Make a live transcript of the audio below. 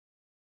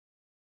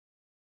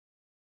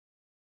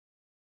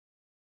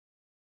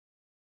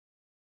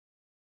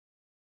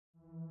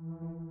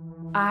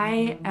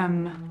I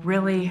am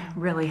really,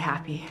 really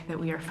happy that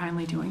we are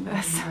finally doing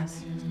this.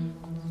 Yes.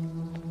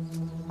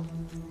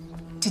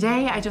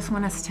 Today, I just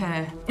want us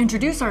to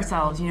introduce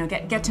ourselves,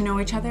 get to know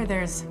each other.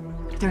 There's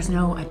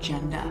no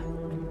agenda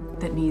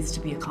that needs to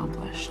be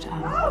accomplished.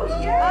 Oh,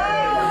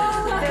 yeah!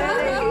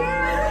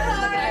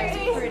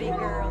 Pretty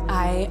girl.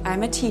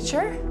 I'm a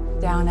teacher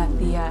down at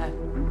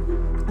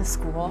the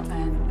school,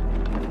 and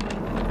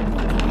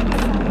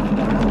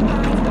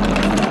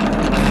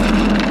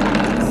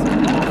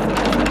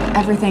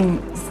everything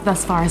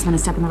thus far has been a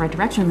step in the right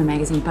direction in the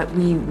magazine, but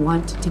we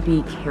want to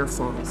be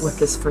careful with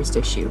this first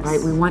issue,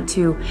 right? We want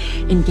to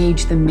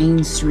engage the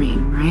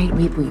mainstream, right?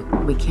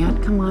 We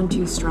can't come on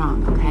too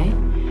strong, okay?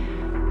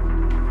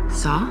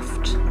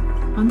 Soft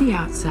on the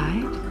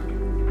outside,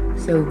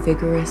 so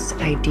vigorous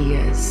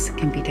ideas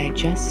can be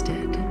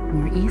digested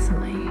more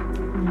easily.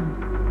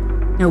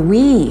 Now,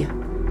 we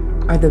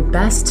are the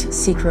best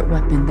secret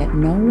weapon that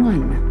no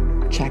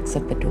one checks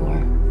at the door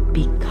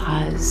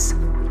because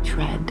we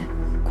tread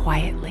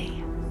quietly.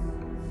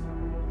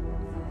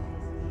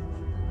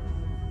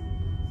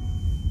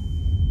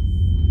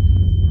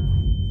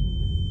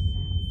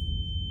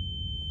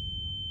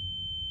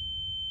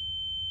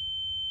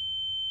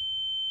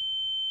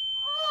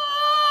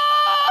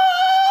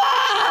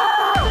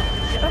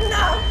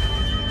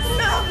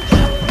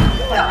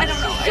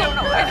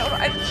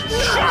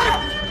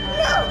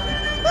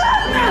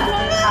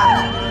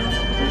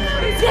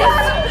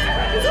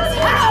 This is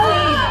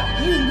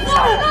Howie! You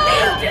know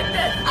you did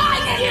this! I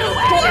knew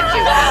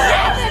it!